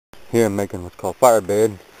Here I'm making what's called fire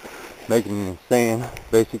bed, making it in sand.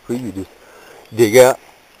 Basically, you just dig out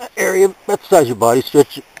an area about the size of your body,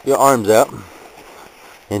 stretch your arms out,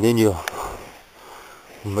 and then you'll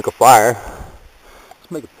make a fire.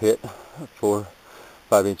 Just make a pit 4 or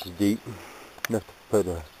 5 inches deep, enough to put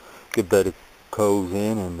a good bed of coals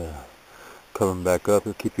in and cover them back up.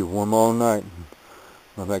 It'll keep you warm all night.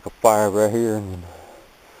 I'll make a fire right here and then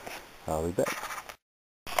I'll be back.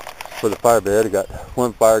 For the fire bed, I got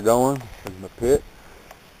one fire going in my pit.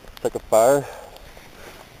 Take a fire,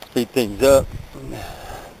 speed things up, and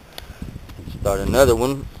start another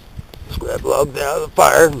one. Just grab logs out of the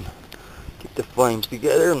fire and keep the flames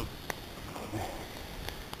together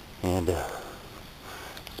and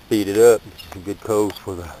speed it up. Get some good coals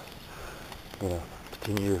for the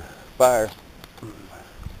continue your fire.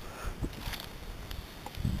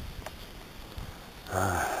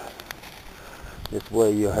 This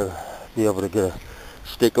way you'll be able to get a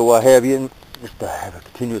stick or what have you, and just to have a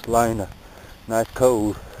continuous line of nice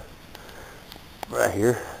coals right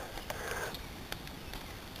here.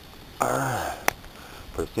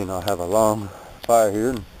 Pretty soon I'll have a long fire here,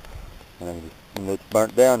 and when it's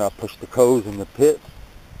burnt down, I'll push the coals in the pit,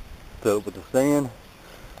 fill it with the sand,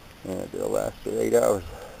 and it'll last for 8 hours.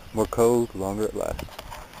 More coals, the longer it lasts.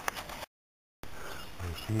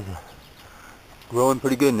 She's growing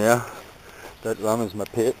pretty good now. That long as my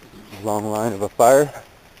pit, long line of a fire.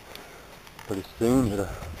 Pretty soon it'll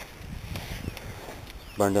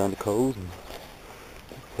burn down the coals and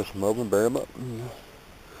push them over and bury them up.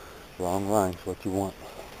 Long lines, what you want.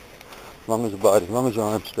 As long as your body, as long as your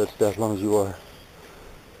arms stretched out, as long as you are.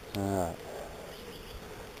 Alright,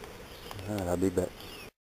 I'll be back.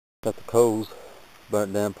 Got the coals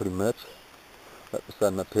burnt down pretty much. Right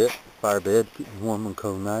beside my pit, fire bed, keeping warm on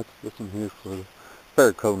cold nights. This one here's for the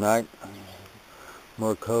very cold night.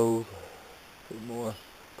 More coals, more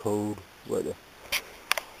cold weather.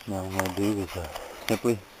 Now what I'm going to do is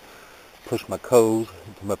simply push my coals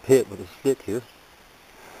into my pit with a stick here.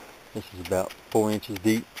 This is about 4 inches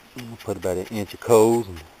deep. I'll put about 1 inch of coals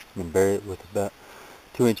and then bury it with about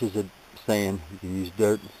 2 inches of sand. You can use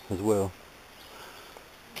dirt as well.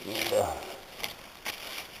 And,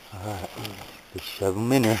 alright, just shove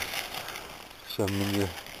them in there. Shove them in your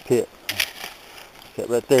pit. That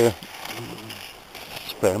right there.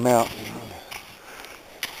 Spread them out.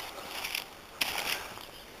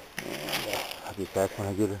 And I'll be back when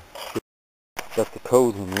I get her. Got the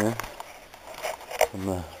coals in there.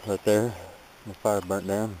 Right there. The fire burnt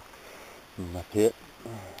down in my pit.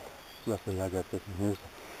 Roughly I got this one here.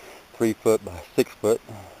 3 foot by 6 foot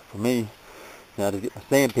for me. Now to get my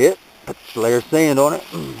sand pit, put a layer of sand on it.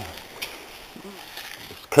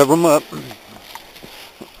 Just cover them up.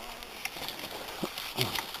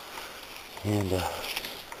 And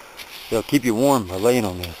they'll keep you warm by laying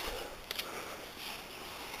on this.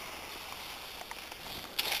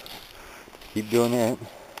 Keep doing that.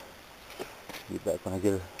 Get back when I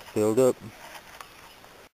get her filled up.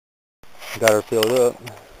 Got her filled up.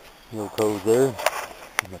 Little coals there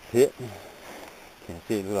in my pit. Can't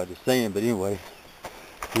see it, look like the sand, but anyway,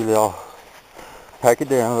 usually I'll pack it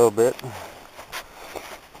down a little bit.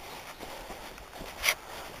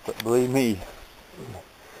 But believe me,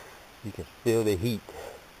 you can feel the heat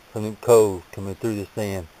from them coals coming through the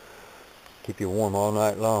sand. Keep you warm all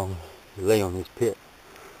night long. You lay on this pit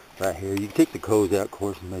right here. You can take the coals out, of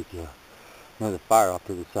course, and make another fire off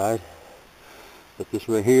to the side. But this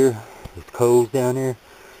right here, there's coals down there.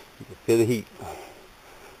 You can feel the heat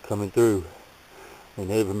coming through. The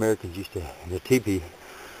Native Americans used to, in the teepee,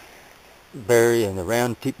 bury, and the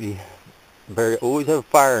round teepee, always have a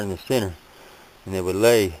fire in the center. And they would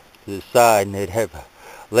lay to the side, and they'd have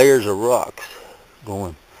layers of rocks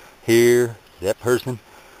going here to that person,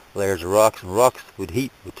 layers of rocks, and rocks with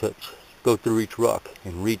heat would go through each rock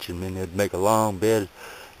and reach them, and they'd make a long bed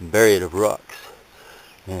and bury it of rocks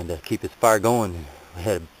and keep his fire going. They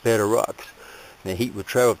had a bed of rocks, and the heat would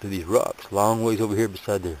travel through these rocks long ways over here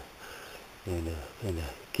beside there, and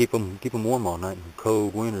keep them warm all night. In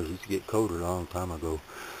cold winters, it used to get colder a long time ago.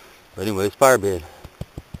 But anyway, it's fire bed.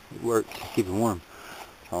 It works. Keep it warm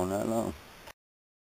all night long.